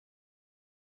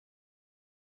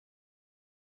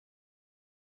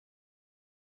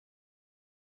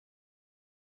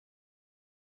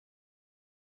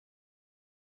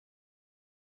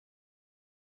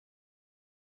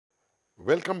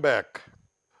Welcome back.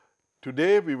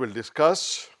 Today we will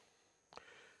discuss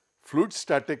fluid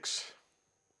statics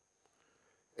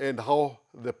and how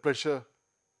the pressure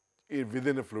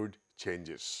within a fluid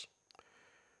changes.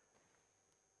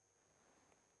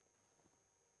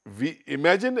 We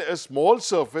imagine a small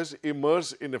surface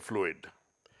immersed in a fluid.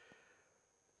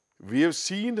 We have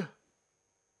seen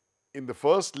in the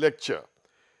first lecture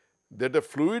that a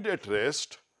fluid at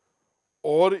rest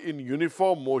or in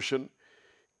uniform motion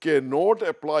cannot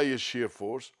apply a shear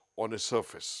force on a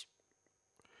surface.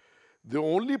 The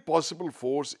only possible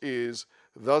force is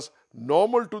thus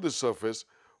normal to the surface,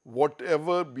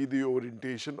 whatever be the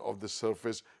orientation of the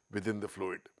surface within the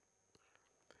fluid.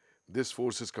 This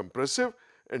force is compressive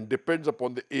and depends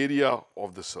upon the area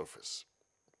of the surface.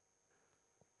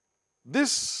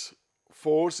 This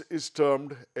force is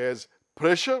termed as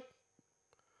pressure.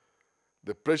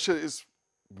 The pressure is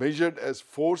measured as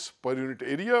force per unit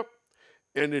area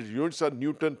and its units are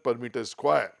Newton per meter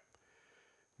square.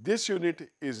 This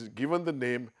unit is given the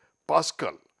name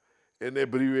Pascal and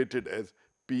abbreviated as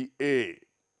PA.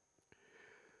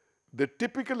 The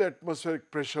typical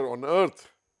atmospheric pressure on Earth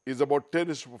is about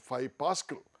 10⁵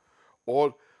 Pascal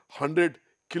or 100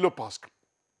 kilopascal.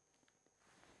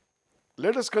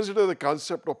 Let us consider the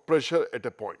concept of pressure at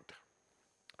a point.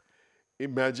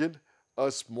 Imagine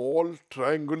a small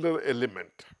triangular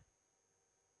element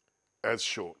as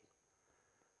shown.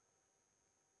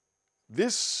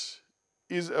 This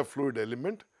is a fluid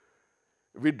element.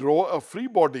 We draw a free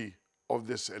body of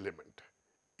this element,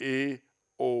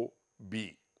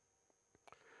 AOB.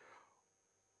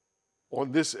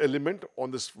 On this element,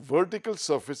 on this vertical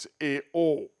surface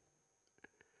AO,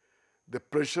 the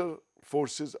pressure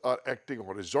forces are acting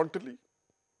horizontally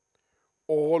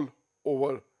all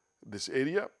over this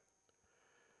area.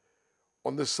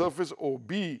 On the surface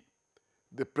OB,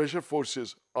 the pressure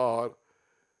forces are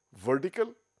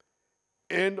vertical,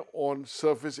 and on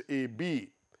surface AB,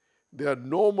 they are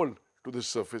normal to the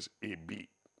surface AB.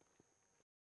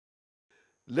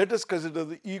 Let us consider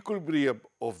the equilibrium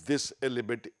of this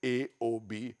element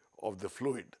AOB of the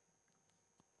fluid.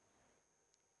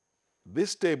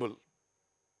 This table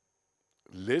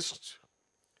lists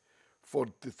for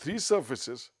the three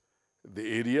surfaces the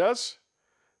areas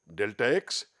delta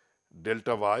x,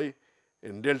 delta y,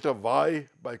 and delta y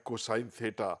by cosine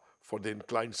theta for the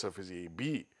inclined surface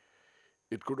AB.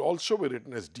 It could also be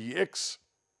written as dx,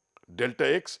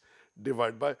 delta x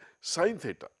divided by sine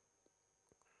theta.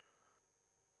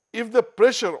 If the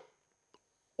pressure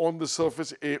on the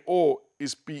surface AO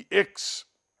is Px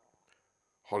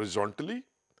horizontally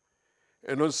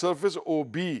and on surface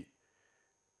OB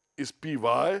is Py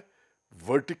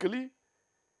vertically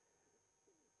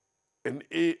and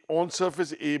on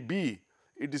surface AB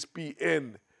it is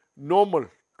Pn normal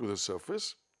to the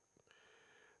surface,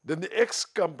 then the x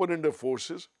component of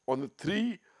forces on the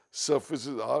three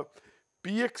surfaces are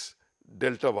Px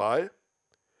delta y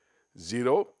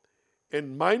 0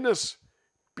 and minus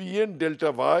Pn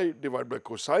delta y divided by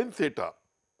cosine theta,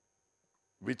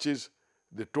 which is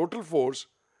the total force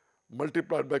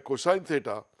multiplied by cosine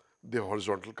theta, the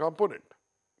horizontal component.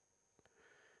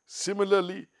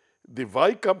 Similarly, the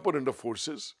y component of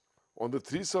forces on the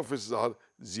three surfaces are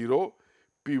 0,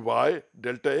 Py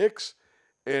delta x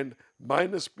and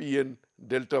minus Pn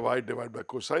delta y divided by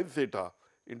cosine theta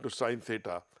into sine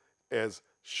theta as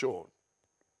shown.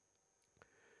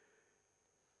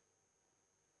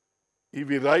 If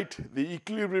we write the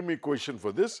equilibrium equation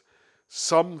for this,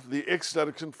 sum the x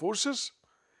direction forces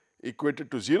equated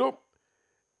to 0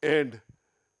 and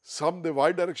sum the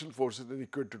y direction forces and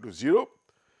equated to 0,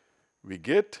 we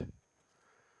get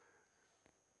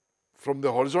from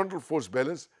the horizontal force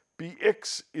balance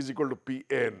Px is equal to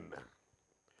Pn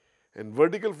and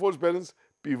vertical force balance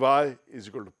Py is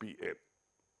equal to Pn.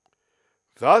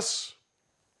 Thus,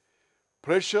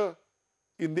 pressure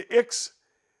in the x,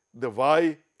 the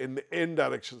y and the n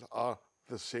directions are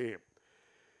the same.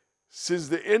 Since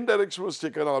the n direction was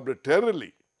taken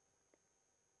arbitrarily,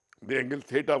 the angle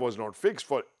theta was not fixed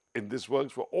for, and this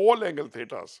works for all angle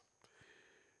thetas.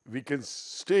 We can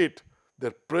state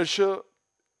that pressure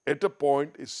at a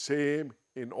point is same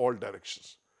in all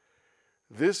directions.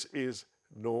 This is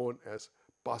known as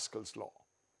Pascal's law.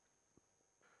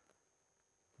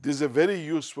 This is a very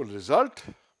useful result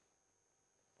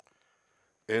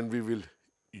and we will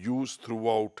use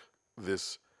throughout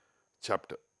this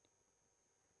chapter.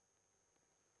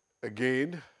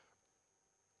 Again,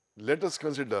 let us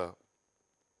consider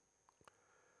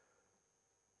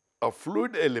a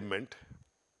fluid element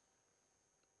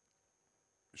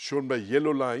shown by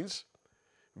yellow lines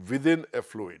within a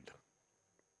fluid.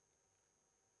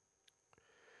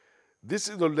 This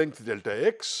is the length delta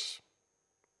x.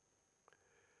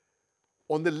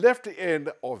 On the left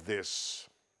end of this,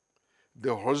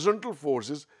 the horizontal force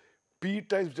is P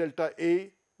times delta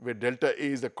A, where delta A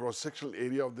is the cross-sectional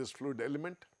area of this fluid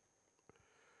element.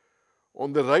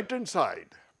 On the right hand side,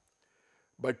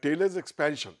 by Taylor's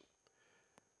expansion,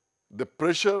 the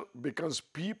pressure becomes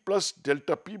P plus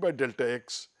delta P by delta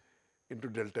x into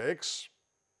delta x,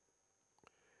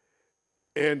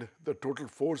 and the total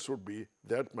force would be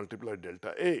that multiplied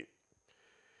delta A.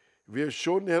 We have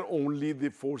shown here only the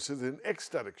forces in x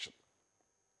direction.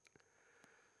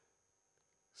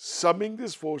 Summing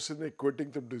these forces and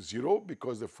equating them to 0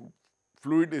 because the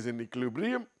fluid is in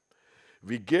equilibrium,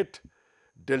 we get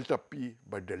delta P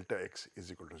by delta x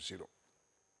is equal to 0.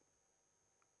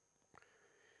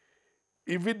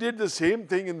 If we did the same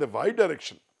thing in the y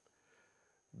direction,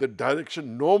 the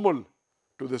direction normal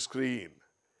to the screen,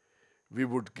 we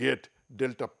would get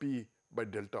delta P by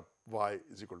delta y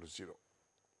is equal to 0.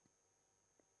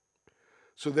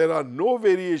 So there are no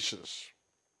variations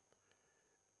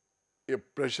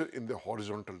of pressure in the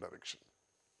horizontal direction.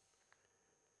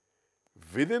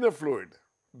 Within a fluid,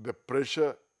 the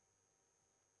pressure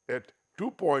at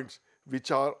 2 points which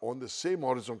are on the same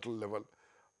horizontal level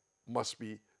must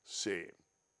be same.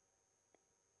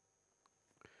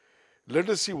 Let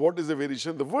us see what is the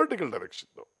variation in the vertical direction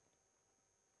though.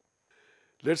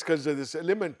 Let's consider this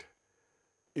element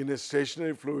in a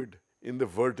stationary fluid in the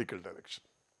vertical direction.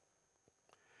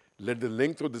 Let the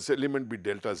length of this element be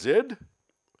delta Z,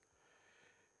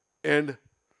 and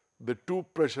the two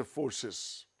pressure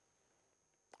forces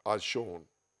are shown.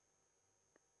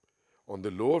 On the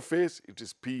lower face, it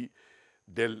is P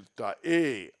delta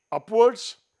A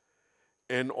upwards,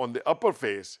 and on the upper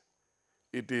face,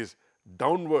 it is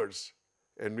downwards,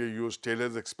 and we use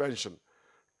Taylor's expansion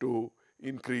to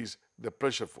increase the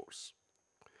pressure force.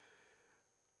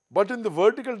 But in the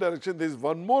vertical direction, there is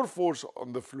one more force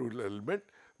on the fluid element,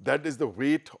 that is the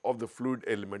weight of the fluid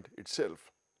element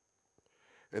itself.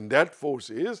 And that force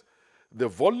is the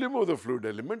volume of the fluid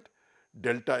element,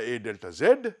 delta A delta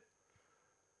Z,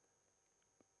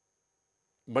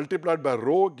 multiplied by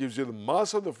rho gives you the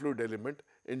mass of the fluid element,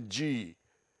 and g,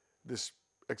 this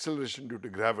acceleration due to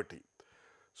gravity.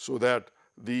 So that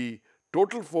the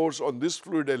total force on this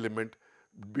fluid element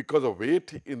because of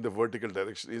weight in the vertical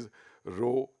direction is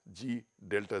rho g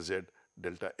delta Z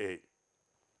delta A.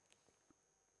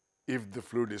 If the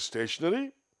fluid is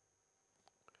stationary,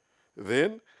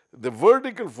 then the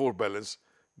vertical force balance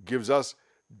gives us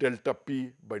delta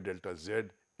P by delta Z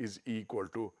is equal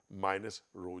to minus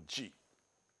rho g.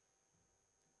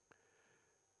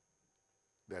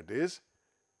 That is,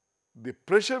 the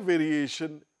pressure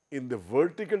variation in the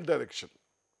vertical direction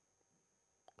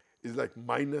is like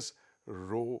minus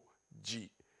rho g,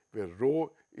 where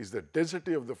rho is the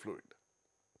density of the fluid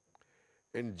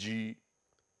and g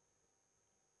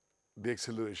the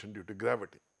acceleration due to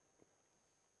gravity.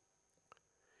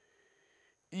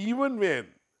 Even when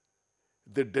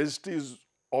the density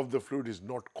of the fluid is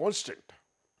not constant,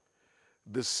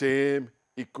 the same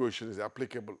equation is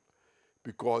applicable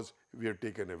because we have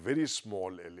taken a very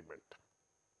small element.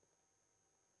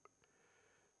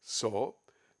 So,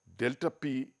 del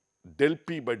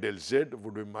P by del Z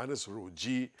would be minus rho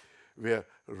g, where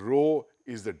rho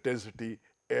is the density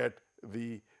at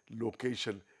the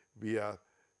location we are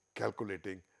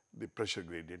calculating the pressure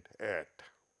gradient at.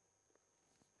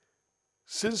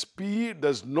 Since P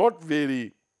does not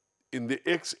vary in the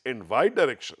x and y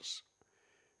directions,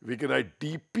 we can write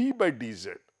dP by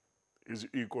dZ is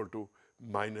equal to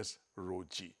minus rho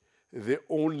g, the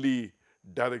only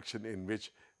direction in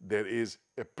which there is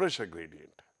a pressure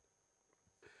gradient.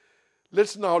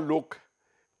 Let's now look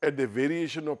at the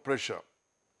variation of pressure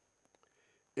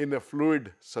in a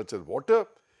fluid such as water,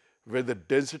 where the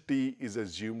density is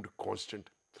assumed constant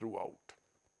throughout.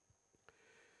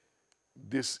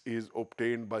 This is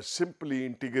obtained by simply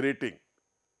integrating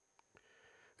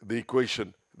the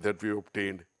equation that we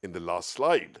obtained in the last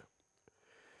slide.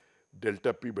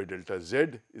 Delta P by delta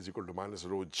Z is equal to minus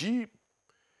rho g,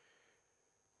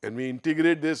 and we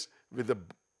integrate this with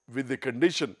the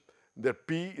condition that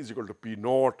P is equal to P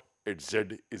naught at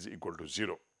Z is equal to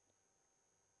 0.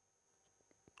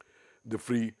 The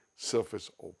free surface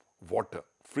of water,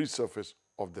 free surface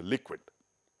of the liquid.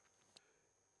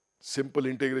 Simple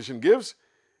integration gives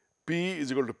P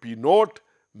is equal to P naught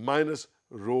minus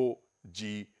rho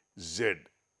g Z,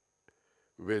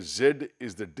 where Z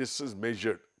is the distance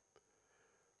measured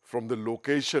from the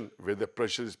location where the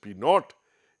pressure is P naught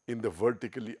in the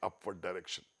vertically upward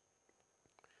direction.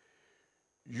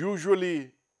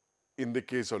 Usually, in the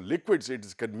case of liquids, it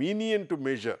is convenient to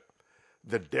measure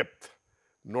the depth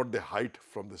not the height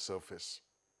from the surface.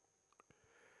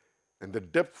 And the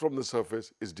depth from the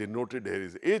surface is denoted here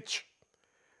as h,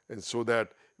 and so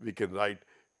that we can write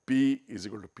P is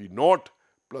equal to P naught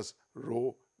plus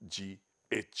rho g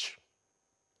h.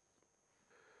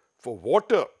 For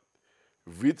water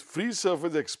with free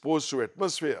surface exposed to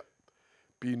atmosphere,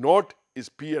 P naught is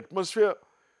P atmosphere,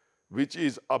 which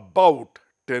is about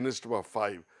 10 raised to the power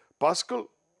 5 Pascal,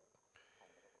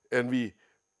 and we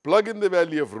plug in the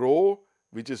value of rho,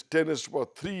 which is 10 raised to the power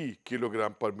 3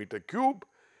 kilogram per meter cube,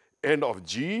 and of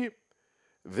g,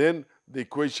 then the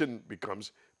equation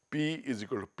becomes P is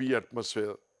equal to P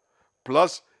atmosphere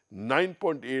plus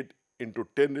 9.8 into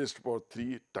 10 raised to the power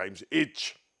 3 times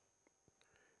h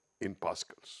in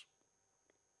pascals.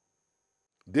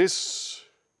 This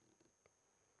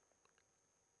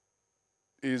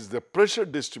is the pressure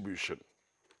distribution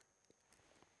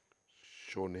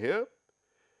shown here,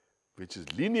 which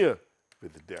is linear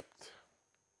with the depth.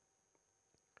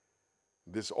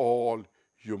 This all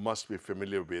you must be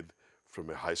familiar with from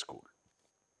a high school.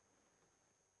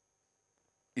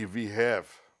 If we have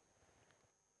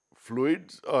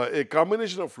fluids, a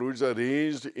combination of fluids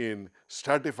arranged in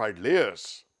stratified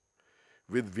layers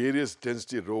with various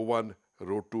density rho 1,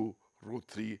 rho 2, rho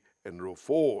 3 and rho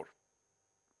 4,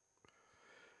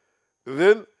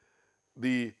 then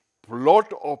the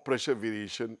plot of pressure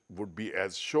variation would be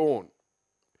as shown.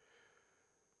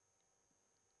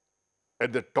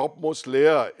 At the topmost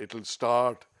layer, it will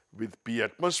start with P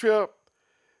atmosphere.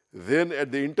 Then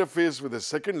at the interface with the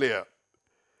second layer,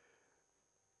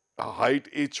 a height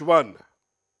h1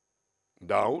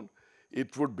 down,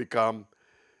 it would become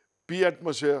P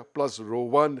atmosphere plus rho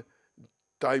 1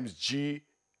 times g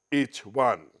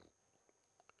h1.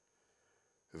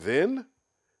 Then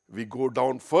we go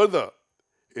down further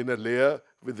in a layer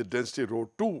with the density rho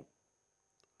 2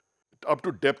 up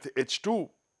to depth h2.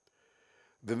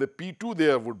 Then the P2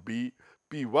 there would be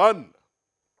P1.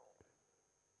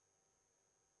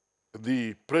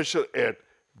 The pressure at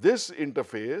this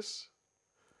interface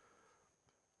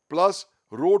plus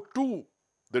rho 2,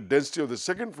 the density of the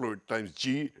second fluid, times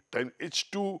G times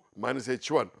H2 minus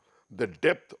H1, the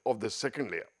depth of the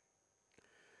second layer.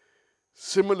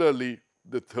 Similarly,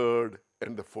 the third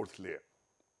and the fourth layer.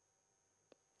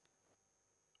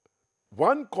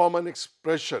 One common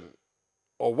expression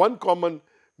or one common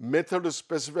method of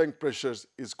specifying pressures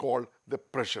is called the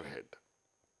pressure head.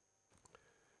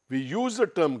 We use the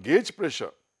term gauge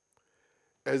pressure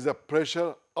as the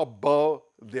pressure above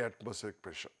the atmospheric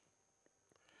pressure.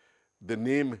 The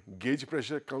name gauge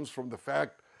pressure comes from the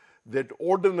fact that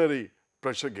ordinary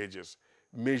pressure gauges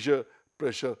measure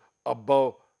pressure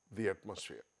above the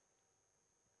atmosphere.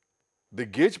 The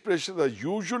gauge pressures are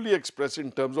usually expressed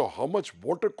in terms of how much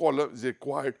water column is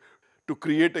required to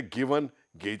create a given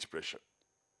gauge pressure.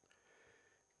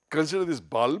 Consider this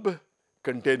bulb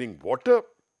containing water,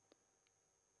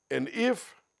 and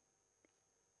if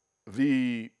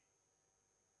the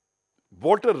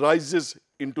water rises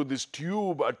into this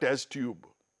tube, a test tube,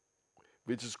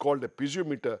 which is called a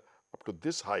piezometer up to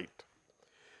this height,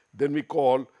 then we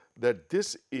call that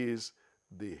this is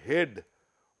the head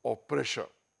of pressure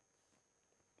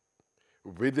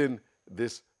within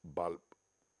this bulb.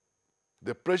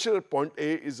 The pressure at point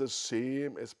A is the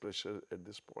same as pressure at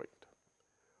this point.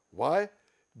 Why?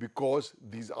 Because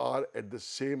these are at the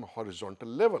same horizontal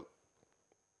level.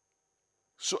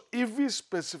 So if we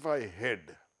specify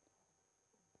head,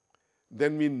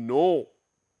 then we know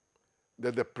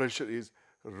that the pressure is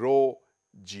rho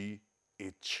g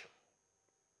h.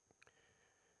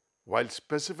 While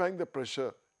specifying the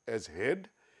pressure as head,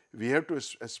 we have to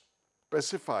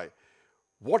specify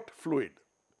what fluid.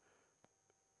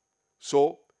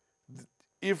 So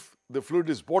if the fluid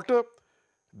is water,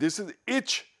 this is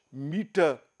h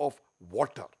meter of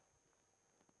water.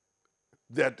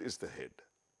 That is the head.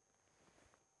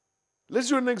 Let's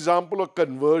do an example of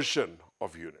conversion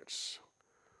of units.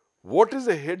 What is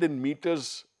the head in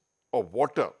meters of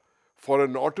water for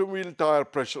an automobile tire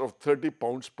pressure of 30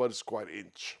 pounds per square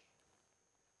inch?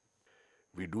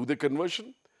 We do the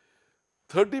conversion.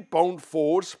 30 pound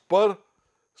force per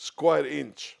square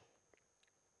inch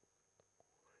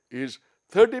is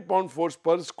 30 pound force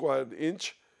per square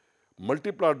inch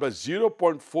multiplied by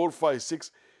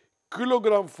 0.456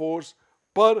 kilogram force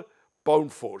per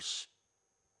pound force,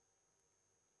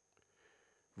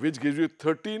 which gives you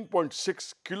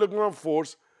 13.6 kilogram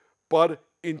force per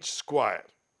inch square.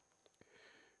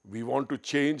 We want to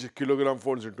change kilogram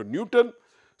force into Newton,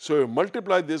 so you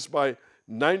multiply this by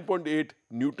 9.8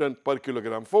 Newton per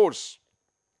kilogram force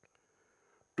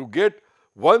to get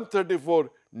 134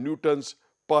 Newtons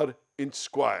per inch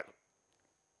square.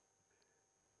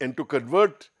 And to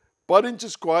convert per inch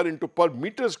square into per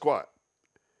meter square,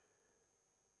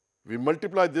 we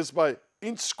multiply this by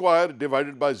inch square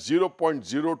divided by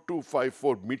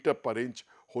 0.0254 meter per inch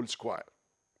whole square.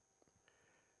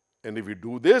 And if we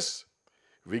do this,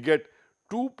 we get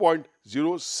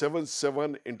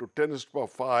 2.077 into 10 to the power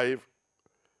 5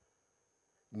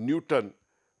 Newton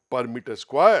per meter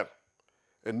square.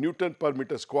 And Newton per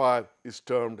meter square is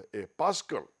termed a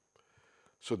Pascal.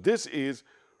 So this is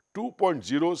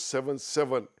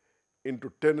 2.077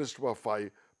 into 10 to the power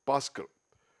 5 Pascal,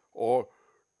 or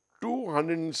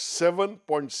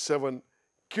 207.7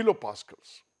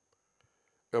 kilopascals,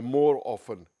 a more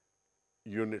often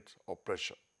unit of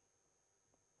pressure.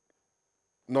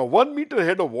 Now 1 meter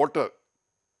head of water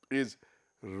is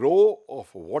rho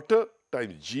of water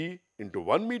times G into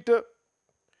 1 meter,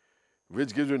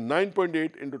 which gives you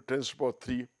 9.8 into 10 to the power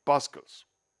 3 pascals.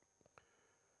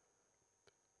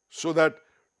 So that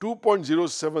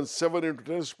 2.077 into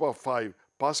 10 to the power 5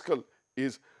 Pascal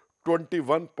is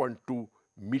 21.2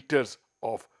 meters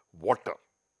of water.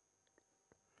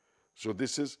 So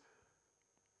this is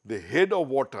the head of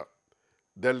water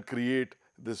that will create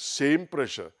the same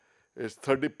pressure as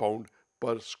 30 pound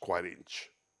per square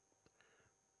inch,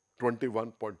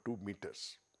 21.2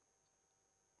 meters.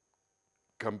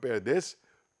 Compare this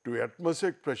to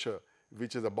atmospheric pressure,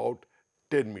 which is about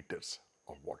 10 meters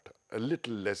of water, a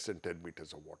little less than 10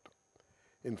 meters of water.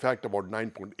 In fact, about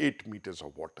 9.8 meters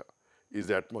of water is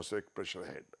the atmospheric pressure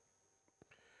head.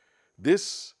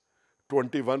 This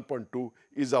 21.2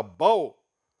 is above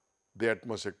the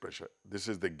atmospheric pressure. This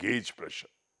is the gauge pressure.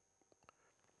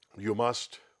 You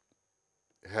must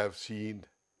have seen,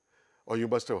 or you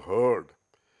must have heard,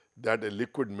 that a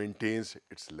liquid maintains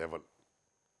its level.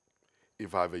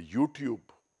 If I have a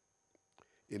U-tube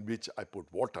in which I put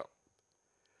water,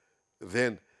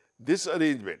 then this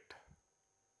arrangement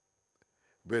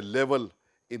where level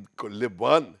in lab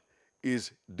 1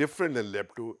 is different than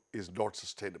lab 2 is not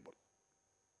sustainable.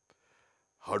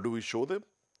 How do we show them?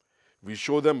 We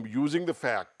show them using the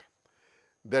fact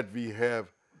that we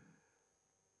have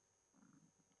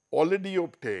already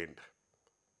obtained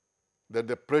that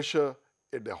the pressure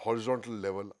at the horizontal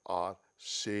level are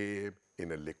same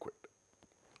in a liquid.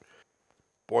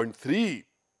 Point 3,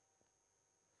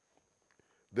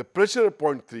 the pressure at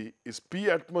point 3 is P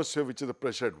atmosphere, which is the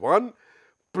pressure at 1,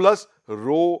 plus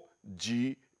rho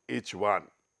G H1,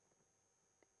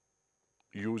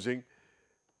 using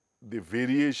the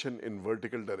variation in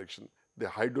vertical direction, the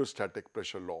hydrostatic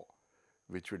pressure law,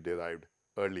 which we derived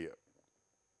earlier.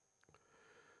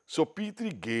 So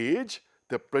P3 gauge,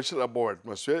 the pressure above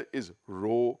atmosphere, is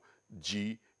rho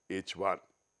G H1.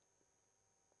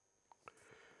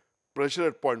 Pressure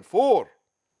at point 4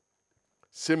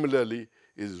 similarly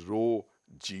is rho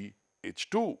G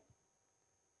H2.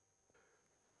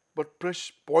 But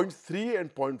point 3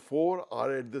 and point 4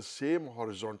 are at the same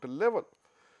horizontal level.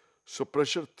 So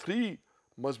pressure 3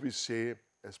 must be same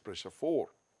as pressure 4.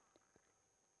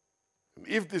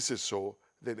 If this is so,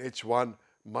 then H1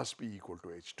 must be equal to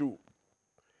H2.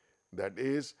 That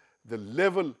is, the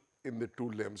level in the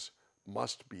two limbs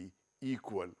must be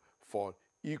equal for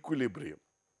equilibrium.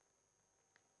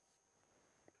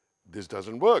 This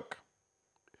doesn't work.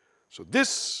 So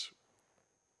this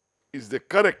is the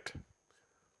correct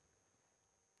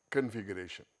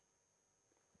configuration.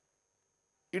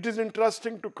 It is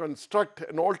interesting to construct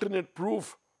an alternate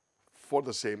proof for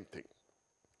the same thing.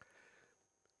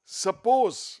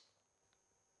 Suppose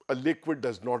a liquid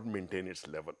does not maintain its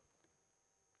level,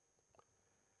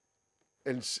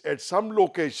 and at some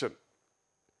location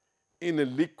in a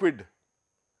liquid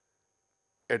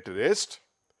at rest,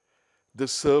 the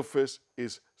surface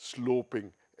is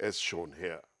sloping as shown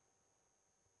here.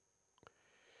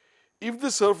 If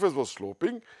the surface was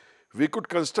sloping, we could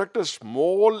construct a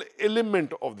small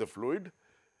element of the fluid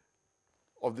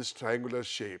of this triangular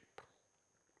shape.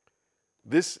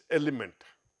 This element,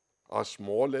 a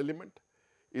small element,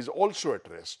 is also at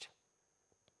rest.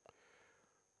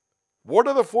 What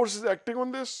are the forces acting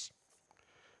on this?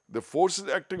 The forces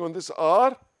acting on this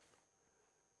are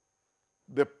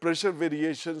the pressure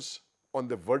variations on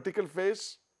the vertical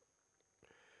face.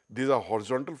 These are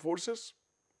horizontal forces.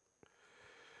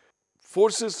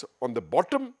 Forces on the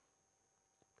bottom,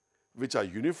 which are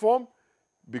uniform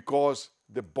because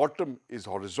the bottom is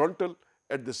horizontal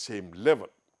at the same level.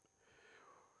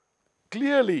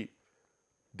 Clearly,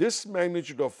 this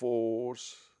magnitude of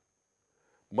force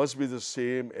must be the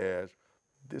same as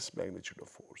this magnitude of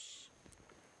force.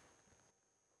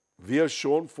 We have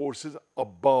shown forces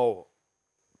above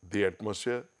the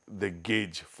atmosphere, the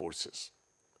gauge forces,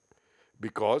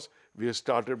 because we have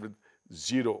started with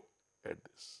 0 at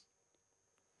this.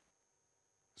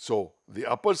 So the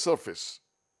upper surface,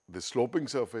 the sloping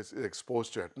surface, is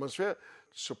exposed to atmosphere,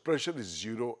 so pressure is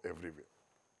zero everywhere.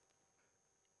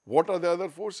 What are the other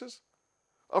forces?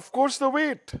 Of course, the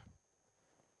weight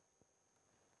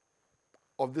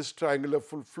of this triangular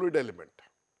fluid element.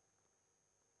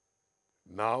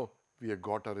 Now we have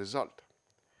got a result.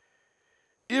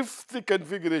 If the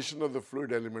configuration of the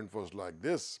fluid element was like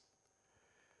this,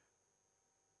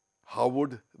 how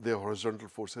would the horizontal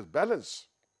forces balance?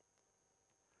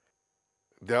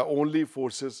 There are only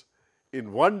forces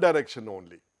in one direction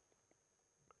only.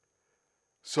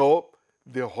 So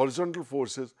the horizontal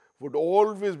forces would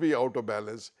always be out of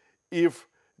balance if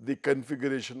the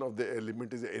configuration of the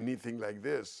element is anything like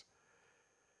this.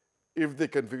 If the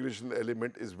configuration of the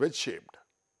element is wedge-shaped.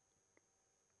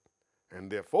 And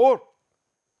therefore,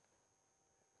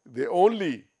 the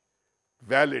only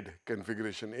valid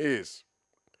configuration is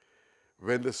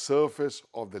when the surface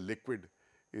of the liquid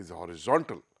is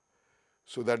horizontal,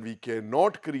 so that we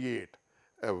cannot create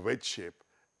a wedge-shaped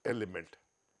element.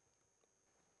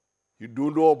 You do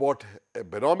know about a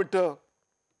barometer,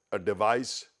 a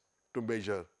device to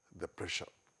measure the pressure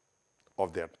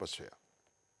of the atmosphere.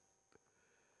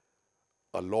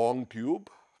 A long tube,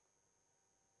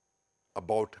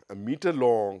 about a meter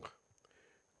long,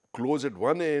 closed at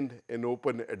one end and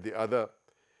open at the other,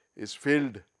 is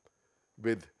filled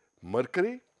with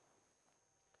mercury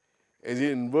and is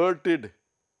inverted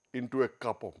into a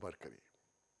cup of mercury.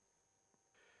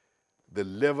 The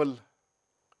level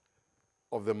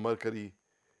of the mercury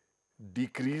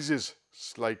decreases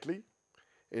slightly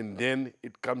and then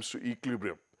it comes to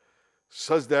equilibrium,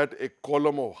 such that a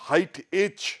column of height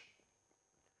h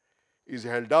is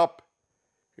held up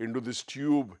into this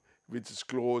tube which is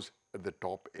closed at the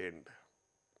top end.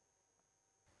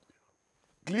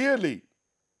 Clearly,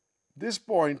 this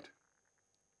point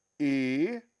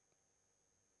A,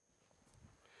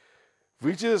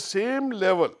 which is the same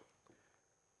level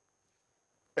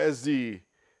as the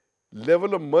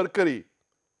level of mercury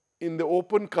in the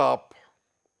open cup,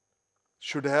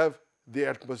 should have the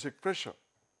atmospheric pressure.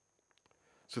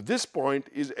 So this point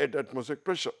is at atmospheric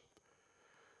pressure.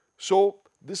 So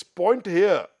this point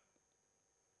here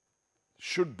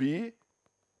should be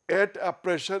at a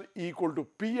pressure equal to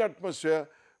P atmosphere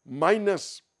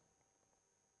minus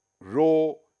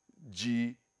rho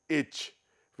g h,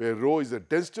 where rho is the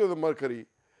density of the mercury,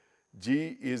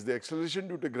 g is the acceleration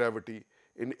due to gravity,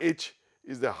 and h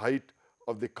is the height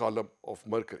of the column of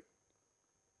mercury.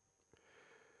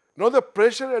 Now the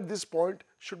pressure at this point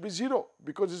should be zero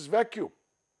because it's vacuum.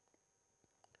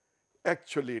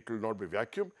 Actually, it will not be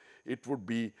vacuum, it would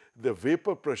be the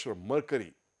vapor pressure of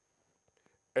mercury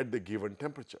at the given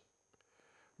temperature.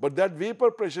 But that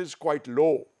vapor pressure is quite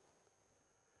low.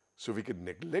 So we can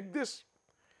neglect this,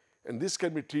 and this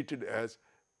can be treated as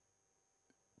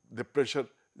the pressure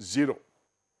zero,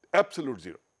 absolute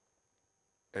zero.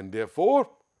 And therefore,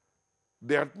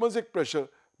 the atmospheric pressure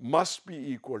must be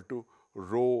equal to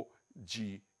rho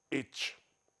g h,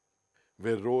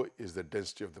 where rho is the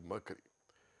density of the mercury.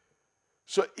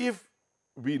 So if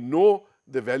we know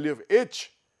the value of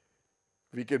h,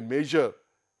 we can measure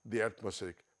the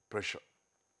atmospheric pressure.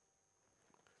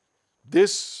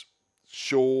 This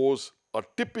shows a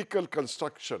typical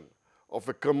construction of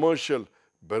a commercial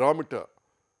barometer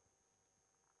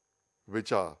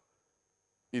which are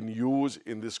in use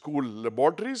in the school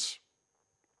laboratories.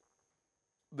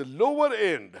 The lower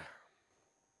end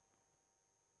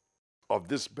of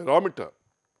this barometer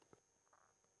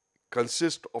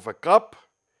consists of a cup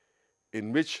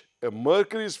in which a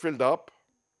mercury is filled up.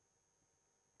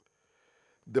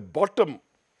 The bottom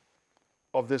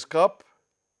of this cup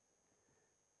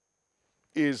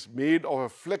is made of a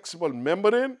flexible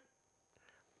membrane.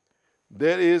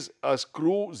 There is a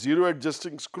screw, zero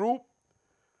adjusting screw,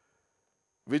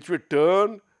 which we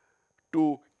turn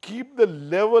to keep the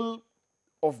level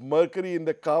of mercury in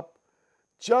the cup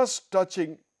just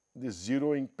touching the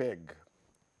zeroing peg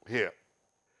here.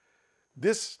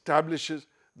 This establishes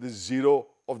the zero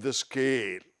of the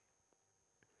scale,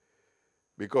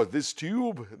 because this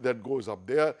tube that goes up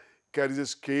there carries a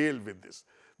scale with this.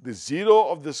 The zero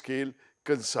of the scale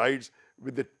coincides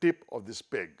with the tip of this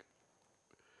peg.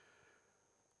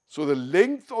 So the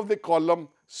length of the column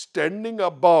standing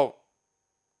above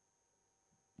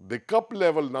the cup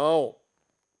level now,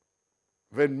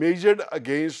 when measured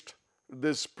against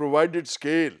this provided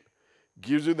scale,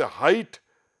 gives you the height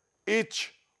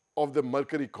h of the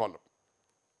mercury column.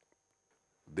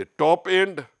 The top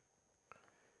end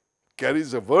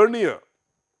carries a vernier,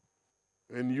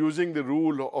 and using the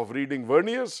rule of reading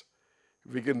verniers,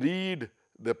 we can read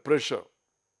the pressure.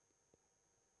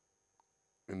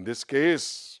 In this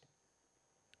case,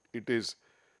 It is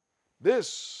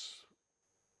this,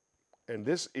 and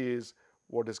this is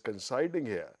what is coinciding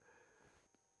here.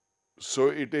 So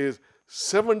it is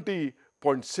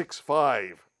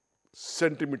 70.65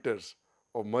 centimeters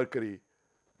of mercury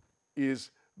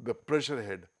is the pressure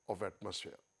head of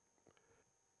atmosphere.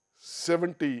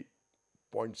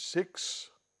 70.6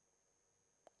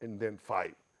 and then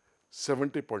 5,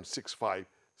 70.65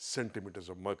 centimeters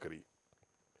of mercury.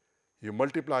 You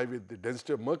multiply with the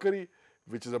density of mercury,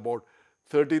 which is about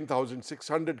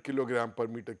 13,600 kilogram per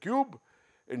meter cube,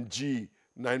 and G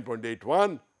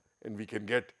 9.81, and we can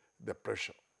get the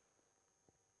pressure.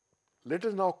 Let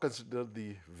us now consider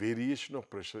the variation of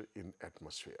pressure in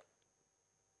atmosphere.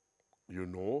 You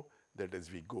know that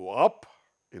as we go up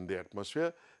in the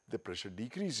atmosphere, the pressure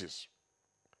decreases.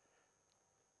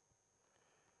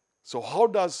 So how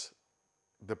does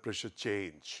the pressure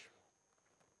change?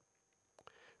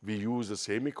 We use the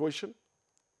same equation.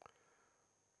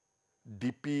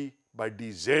 dP by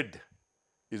dz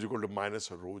is equal to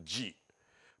minus rho g.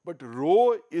 But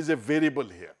rho is a variable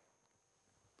here.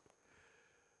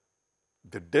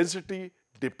 The density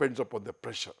depends upon the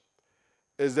pressure.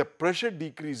 As the pressure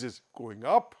decreases going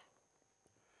up,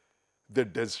 the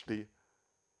density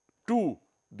too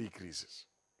decreases.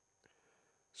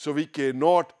 So we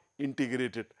cannot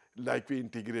integrate it like we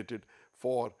integrated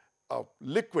for a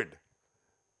liquid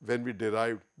when we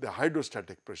derived the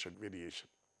hydrostatic pressure variation.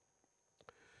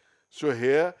 So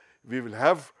here we will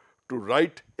have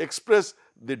to express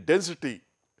the density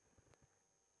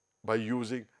by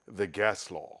using the gas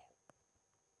law.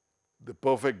 The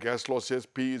perfect gas law says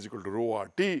P is equal to rho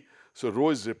RT. So rho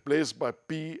is replaced by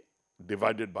P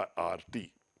divided by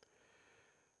RT.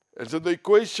 And so the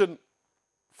equation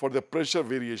for the pressure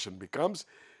variation becomes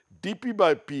dP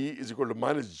by P is equal to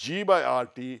minus G by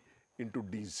RT into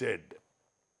dZ.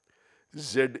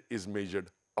 Z is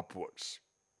measured upwards.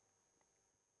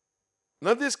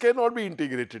 Now this cannot be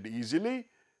integrated easily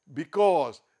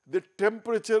because the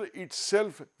temperature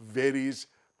itself varies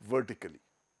vertically.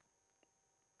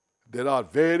 There are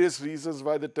various reasons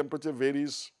why the temperature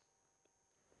varies,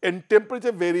 and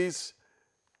temperature varies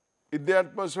in the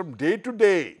atmosphere from day to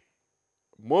day,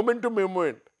 moment to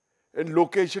moment, and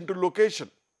location to location.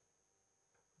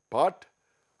 But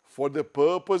for the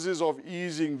purposes of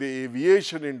easing the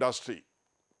aviation industry,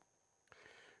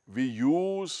 we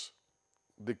use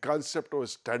the concept of a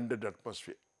standard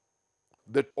atmosphere.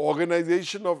 The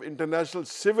Organization of International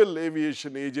Civil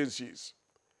Aviation Agencies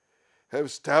have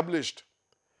established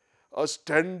a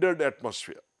standard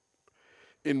atmosphere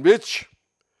in which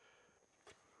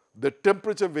the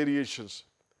temperature variations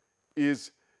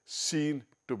is seen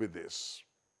to be this.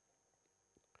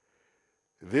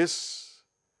 This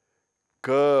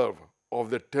curve of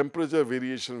the temperature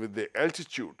variation with the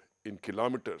altitude in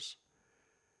kilometers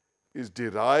is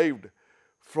derived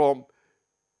from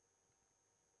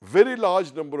very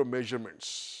large number of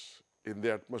measurements in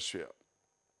the atmosphere,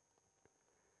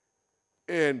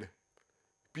 and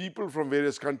people from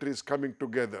various countries coming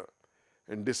together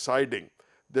and deciding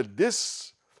that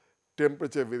this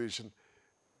temperature variation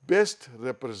best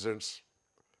represents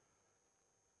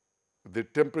the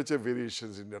temperature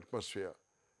variations in the atmosphere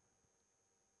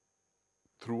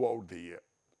throughout the year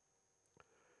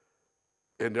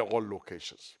and in all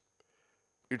locations.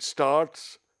 It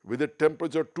starts with a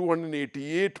temperature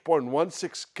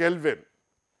 288.16 Kelvin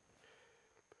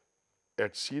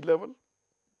at sea level.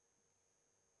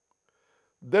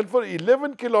 Then for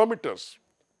 11 kilometers,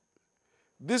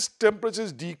 this temperature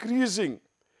is decreasing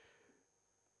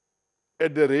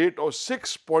at the rate of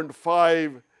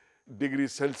 6.5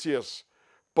 degrees Celsius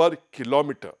per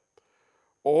kilometer,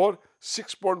 or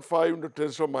 6.5 into 10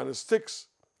 to the minus 6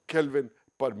 Kelvin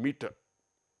per meter.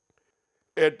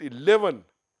 At 11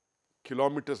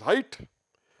 kilometers height,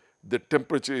 the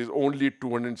temperature is only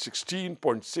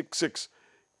 216.66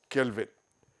 Kelvin,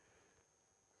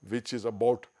 which is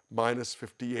about minus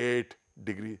 58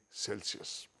 degrees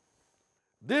Celsius.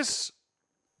 This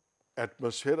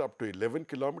atmosphere up to 11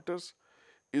 kilometers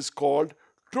is called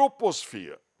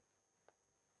troposphere.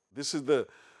 This is the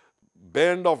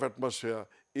band of atmosphere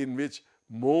in which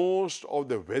most of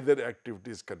the weather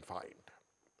activity is confined.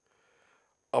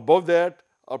 Above that,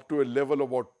 up to a level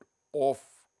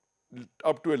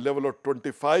of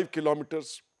 25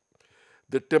 kilometers,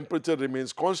 the temperature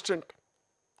remains constant.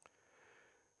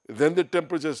 Then the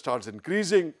temperature starts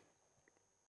increasing.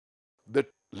 The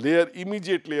layer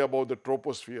immediately above the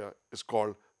troposphere is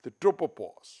called the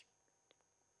tropopause.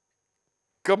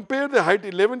 Compare the height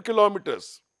 11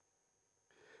 kilometers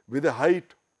with the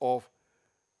height of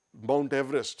Mount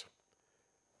Everest,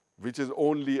 which is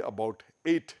only about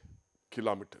 8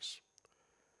 kilometers.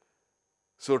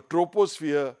 So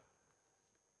troposphere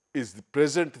is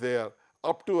present there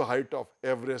up to a height of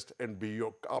Everest and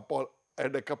beyond,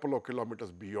 and a couple of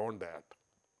kilometers beyond that.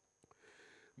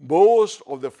 Most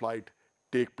of the flight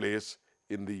take place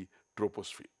in the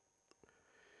troposphere.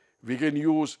 We can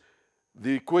use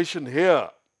the equation here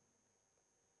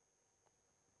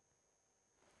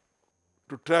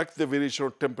to track the variation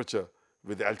of temperature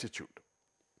with altitude.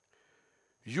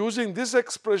 Using this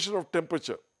expression of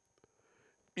temperature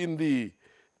in the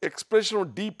expression of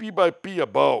dP by P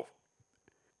above,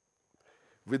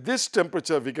 with this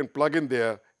temperature we can plug in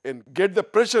there and get the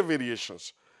pressure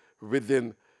variations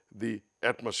within the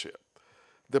atmosphere.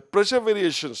 The pressure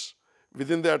variations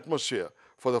within the atmosphere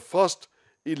for the first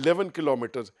 11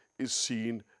 kilometers is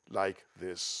seen like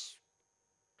this.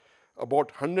 About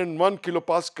 101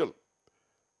 kilopascal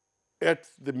at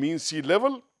the mean sea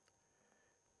level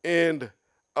and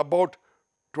about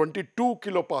 22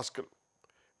 kilopascal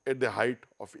at the height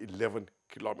of 11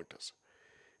 kilometers.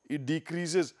 It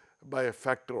decreases by a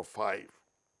factor of 5.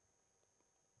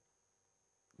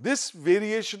 This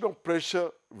variation of pressure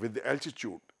with the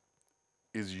altitude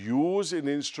is used in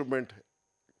an instrument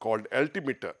called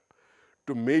altimeter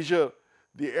to measure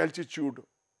the altitude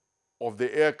of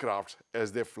the aircraft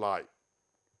as they fly.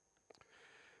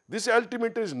 This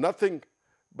altimeter is nothing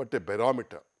but a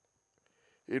barometer.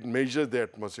 It measures the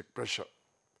atmospheric pressure.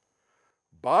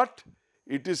 But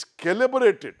it is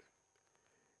calibrated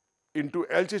into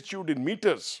altitude in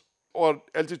meters or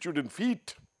altitude in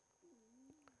feet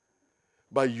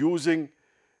by using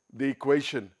the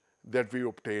equation that we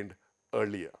obtained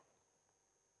earlier.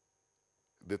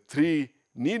 The 3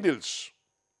 needles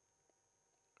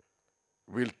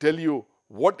will tell you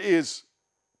what is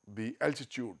the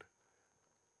altitude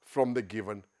from the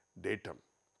given datum.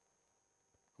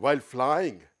 While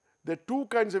flying, there are 2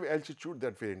 kinds of altitude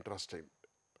that we are interested in.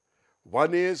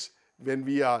 One is when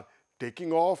we are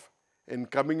taking off and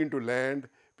coming into land,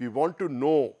 we want to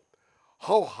know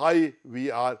how high we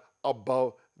are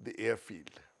above the airfield,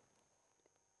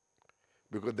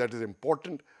 because that is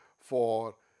important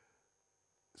for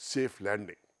safe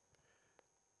landing.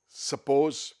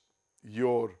 Suppose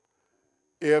your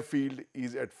airfield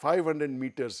is at 500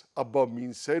 meters above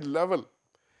mean sea level,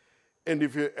 and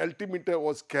if your altimeter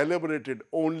was calibrated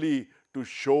only to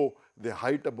show the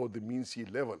height above the mean sea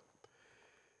level,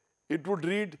 it would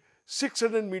read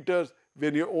 600 meters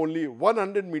when you're only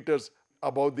 100 meters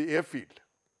above the airfield.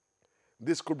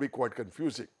 This could be quite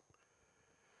confusing.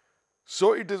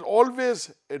 So it is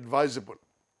always advisable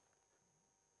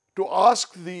to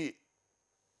ask the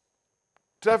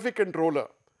traffic controller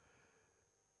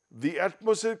the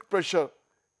atmospheric pressure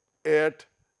at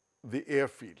the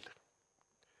airfield.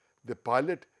 The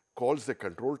pilot calls the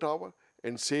control tower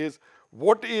and says,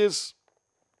 what is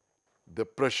the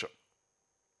pressure?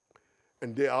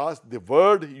 And they ask, the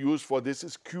word used for this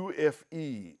is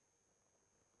QFE.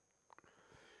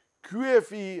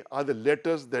 QFE are the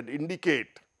letters that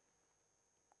indicate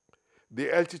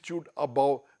the altitude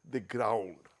above the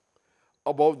ground,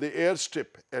 above the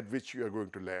airstrip at which you are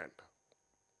going to land.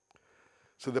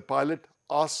 So the pilot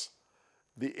asks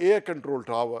the air control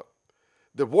tower,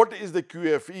 what is the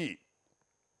QFE?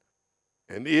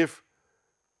 And if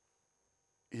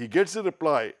he gets a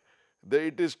reply that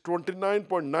it is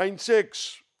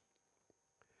 29.96,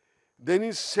 then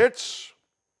he sets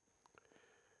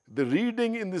the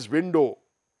reading in this window,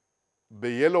 the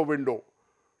yellow window,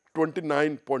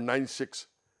 29.96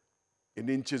 in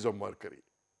inches of mercury.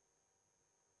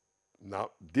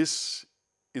 Now, this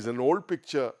is an old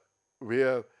picture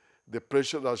where the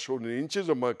pressures are shown in inches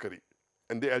of mercury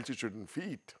and the altitude in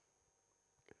feet.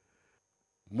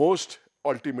 Most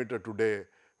altimeter today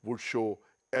would show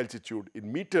altitude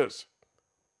in meters,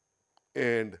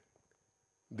 and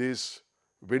this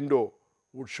window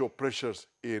would show pressures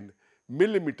in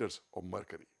millimeters of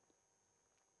mercury.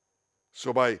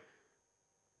 So by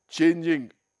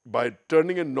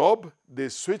turning a knob, they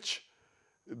switch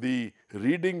the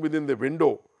reading within the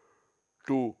window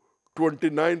to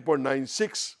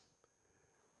 29.96,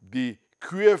 the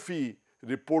QFE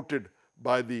reported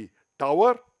by the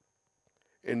tower,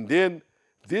 and then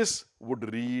this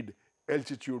would read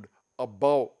altitude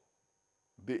above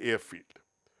the airfield.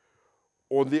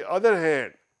 On the other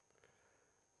hand,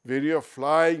 when you are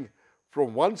flying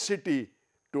from one city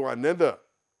to another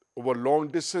over long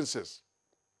distances,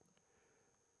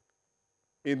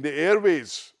 in the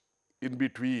airways in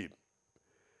between,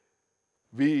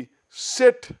 we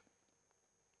set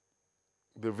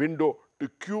the window to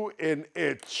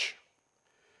QNH,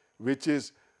 which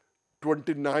is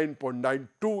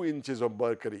 29.92 inches of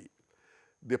mercury,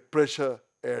 the pressure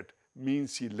at mean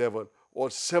sea level or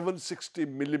 760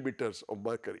 millimeters of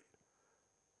mercury.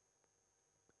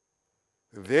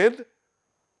 Then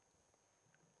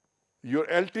your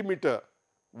altimeter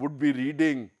would be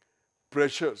reading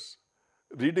pressures,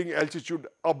 reading altitude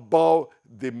above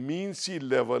the mean sea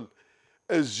level,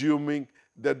 assuming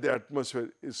that the atmosphere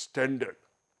is standard.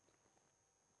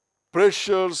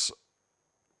 Pressures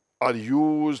are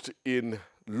used in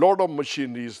lot of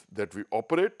machineries that we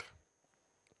operate,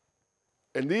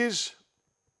 and these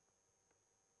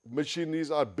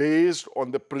machineries are based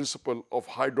on the principle of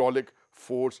hydraulic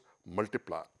force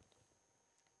multiplier.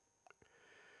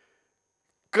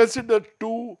 Consider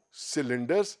two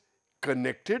cylinders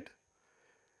connected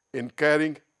and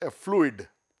carrying a fluid.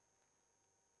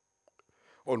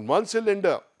 On one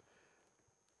cylinder,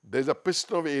 there is a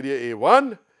piston of area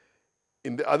A1.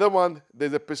 In the other one, there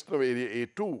is a piston of area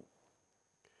A2.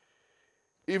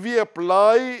 If we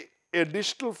apply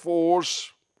additional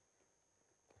force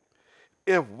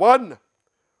F1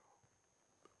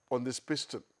 on this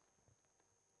piston,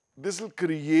 this will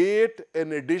create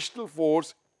an additional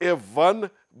force F1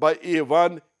 by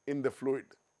A1 in the fluid.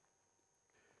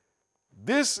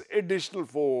 This additional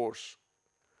force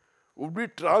would be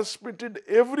transmitted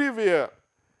everywhere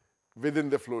within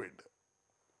the fluid.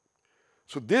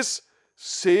 So this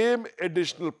same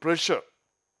additional pressure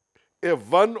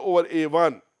F1 over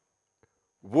A1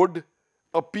 would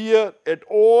appear at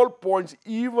all points,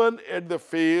 even at the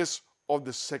face of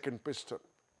the second piston.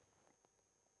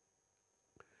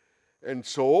 And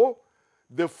so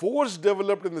the force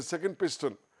developed in the second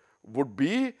piston would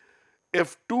be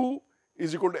F2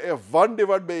 is equal to F1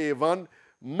 divided by A1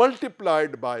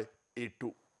 multiplied by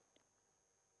A2.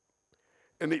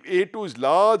 And if A2 is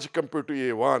large compared to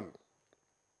A1,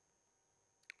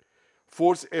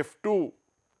 force F2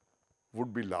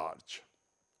 would be large.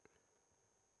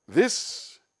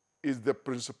 This is the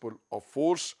principle of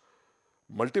force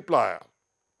multiplier,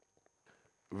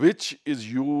 which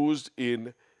is used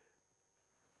in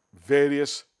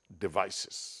various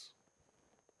devices.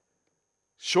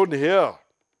 Shown here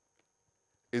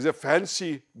is a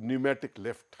fancy pneumatic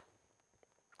lift.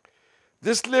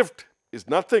 This lift is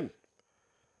nothing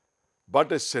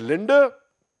but a cylinder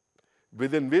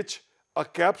within which a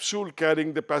capsule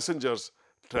carrying the passengers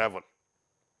travel.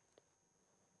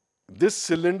 This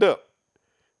cylinder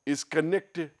is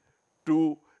connected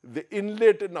to the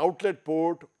inlet and outlet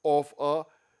port of a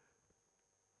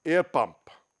air pump,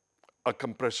 a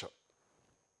compressor,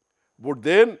 would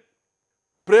then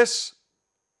press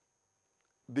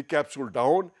the capsule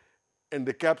down, and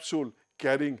the capsule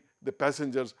carrying the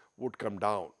passengers would come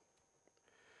down.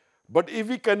 But if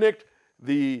we connect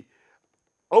the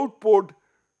output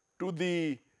to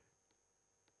the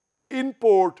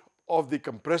input of the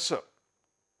compressor,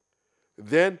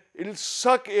 then it will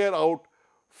suck air out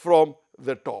from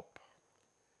the top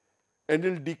and it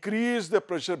will decrease the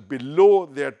pressure below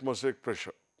the atmospheric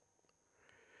pressure.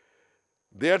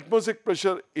 The atmospheric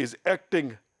pressure is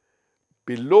acting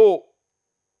below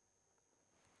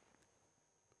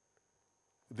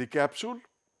the capsule,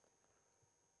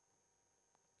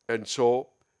 and so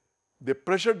the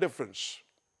pressure difference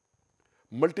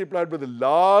multiplied by the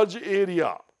large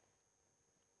area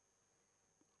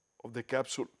of the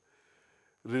capsule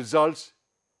results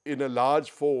in a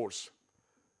large force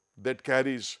that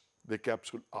carries the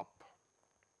capsule up.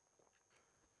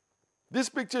 This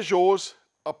picture shows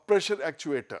a pressure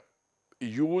actuator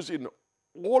used in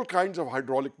all kinds of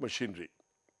hydraulic machinery.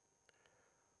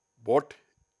 What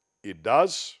it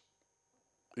does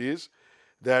is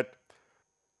that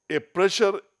a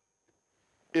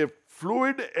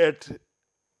fluid at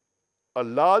a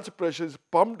large pressure is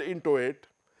pumped into it,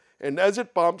 and as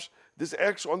it pumps, this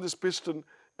acts on this piston,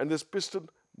 and this piston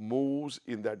moves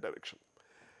in that direction,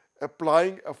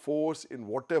 applying a force in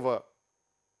whatever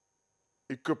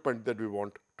equipment that we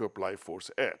want to apply force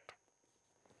at.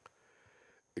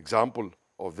 Example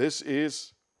of this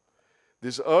is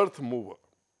this earth mover.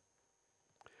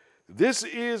 This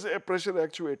is a pressure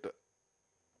actuator.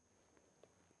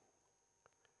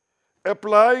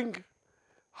 Applying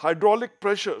hydraulic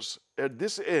pressures at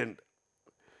this end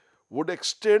would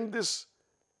extend this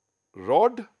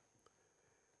rod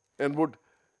and would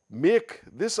make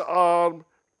this arm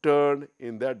turn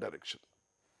in that direction.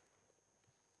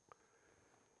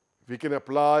 We can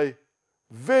apply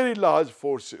very large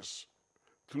forces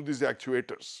through these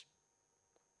actuators.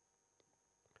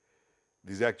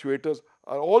 These actuators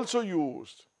are also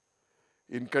used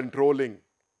in controlling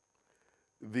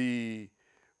the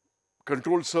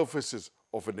control surfaces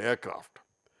of an aircraft.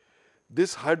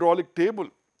 This hydraulic table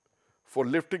for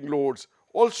lifting loads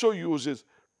also uses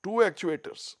two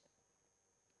actuators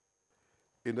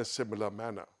in a similar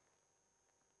manner.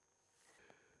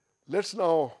 Let's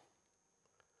now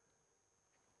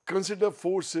consider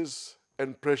forces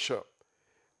and pressure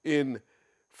in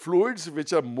fluids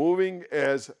which are moving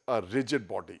as a rigid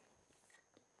body.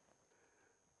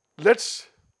 Let's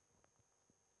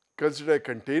consider a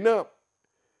container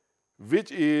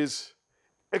which is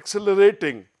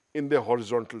accelerating in the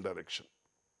horizontal direction.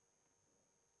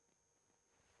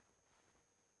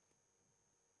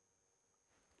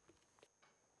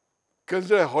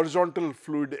 Consider a horizontal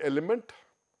fluid element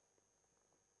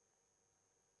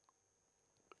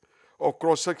of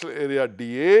cross-sectional area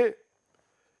dA.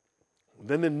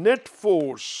 Then the net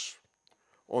force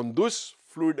on this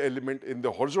fluid element in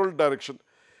the horizontal direction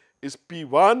is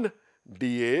P1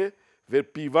 dA, where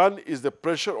P1 is the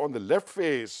pressure on the left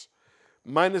face,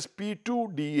 minus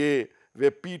P2 dA,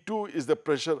 where P2 is the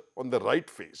pressure on the right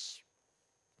face.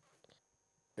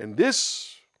 And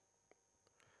this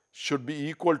should be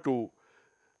equal to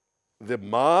the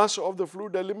mass of the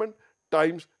fluid element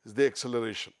times the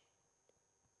acceleration.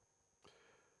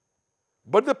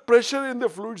 But the pressure in the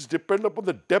fluids depend upon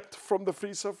the depth from the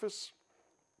free surface.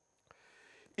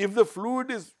 If the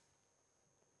fluid is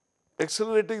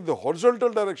accelerating in the horizontal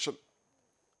direction,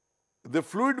 the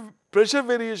fluid pressure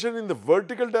variation in the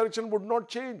vertical direction would not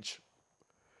change.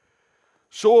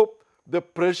 So the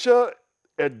pressure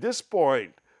at this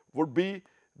point would be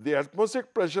the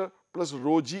atmospheric pressure plus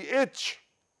rho gh.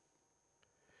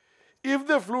 If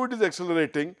the fluid is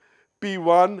accelerating,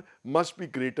 P1 must be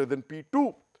greater than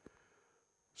P2.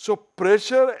 So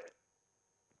pressure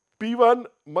P1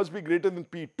 must be greater than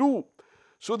P2.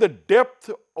 So the depth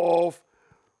of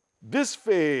this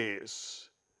phase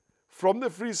from the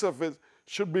free surface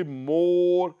should be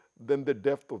more than the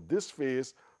depth of this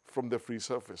phase from the free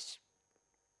surface.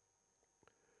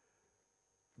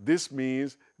 This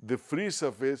means the free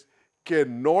surface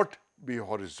cannot be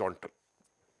horizontal.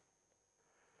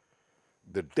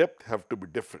 The depth have to be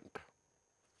different.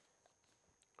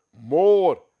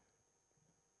 More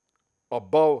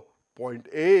above point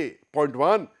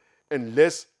 1 and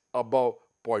less above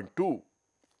point 2.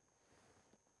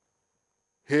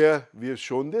 Here we have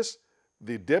shown this.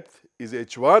 The depth is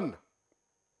h1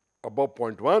 above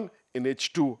point 1 and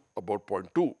h2 above point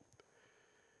 2.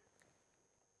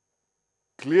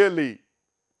 Clearly,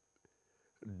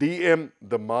 dm,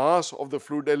 the mass of the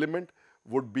fluid element,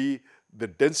 would be the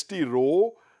density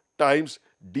rho times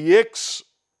dx,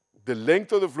 the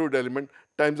length of the fluid element,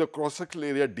 times the cross-sectional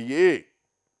area dA.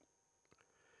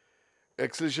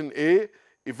 Acceleration A,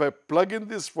 if I plug in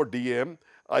this for dm,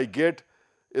 I get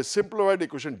a simplified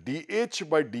equation. dH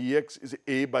by dx is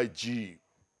A by g.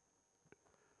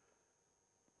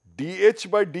 dH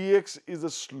by dx is the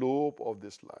slope of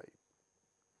this line,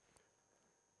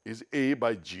 is A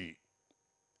by g.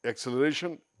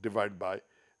 Acceleration divided by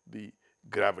the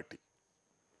gravity.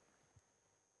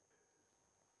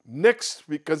 Next,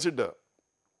 we consider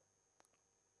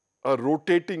a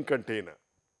rotating container,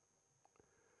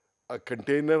 a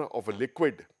container of a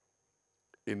liquid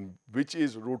in which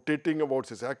is rotating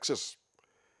about its axis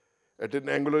at an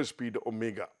angular speed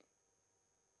omega.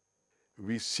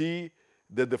 We see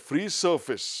that the free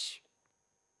surface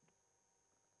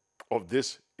of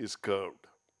this is curved.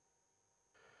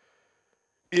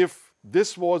 If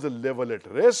this was a level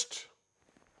at rest,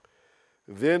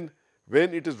 then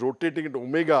when it is rotating at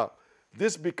omega,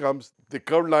 this becomes, the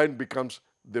curved line becomes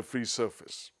the free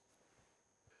surface.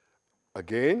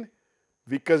 Again,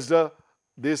 we consider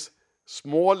this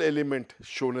small element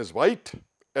shown as white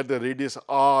at the radius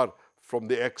r from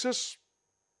the axis.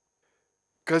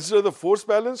 Consider the force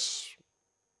balance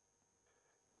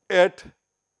at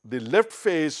the left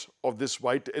face of this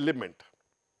white element.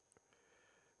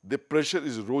 The pressure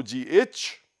is rho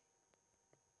gh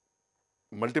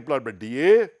multiplied by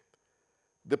dA.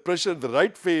 The pressure at the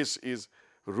right face is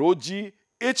rho g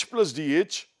h plus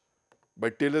dh by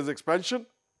Taylor's expansion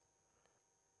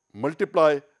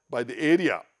multiplied by the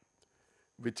area,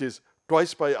 which is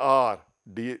twice pi r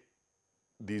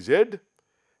dz,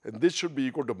 and this should be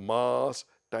equal to mass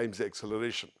times the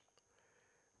acceleration.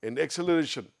 And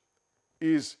acceleration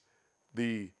is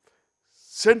the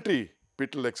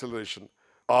centripetal acceleration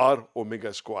r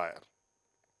omega square.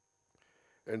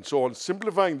 And so on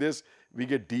simplifying this, we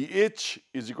get dH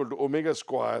is equal to omega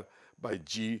square by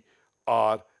g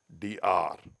r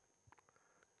dr.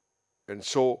 And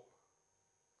so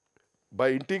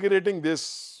by integrating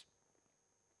this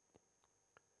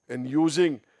and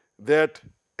using that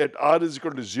at r is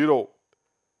equal to 0,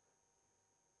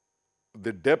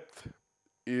 the depth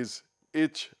is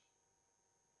h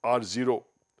r0,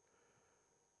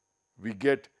 we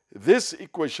get this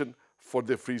equation for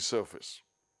the free surface.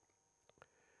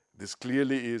 This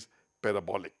clearly is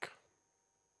parabolic.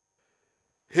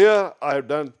 Here I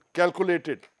have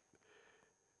calculated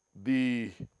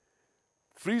the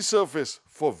free surface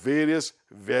for various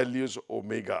values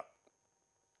omega.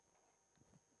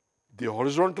 The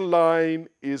horizontal line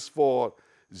is for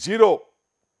 0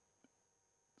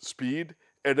 speed,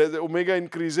 and as the omega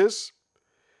increases,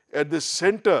 at the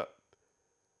center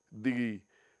the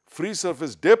free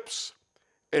surface dips,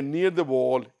 and near the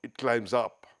wall it climbs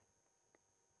up.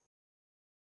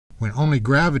 When only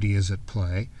gravity is at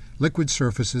play, liquid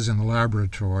surfaces in the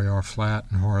laboratory are flat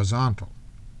and horizontal.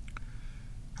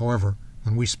 However,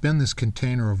 when we spin this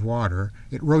container of water,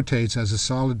 it rotates as a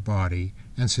solid body,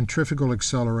 and centrifugal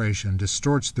acceleration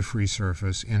distorts the free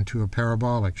surface into a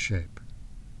parabolic shape.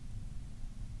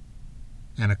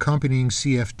 An accompanying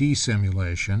CFD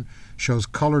simulation shows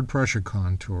colored pressure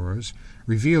contours,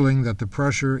 revealing that the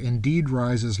pressure indeed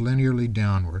rises linearly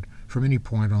downward from any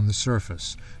point on the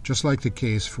surface, just like the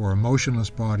case for a motionless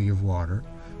body of water,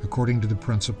 according to the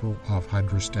principle of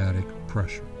hydrostatic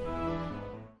pressure.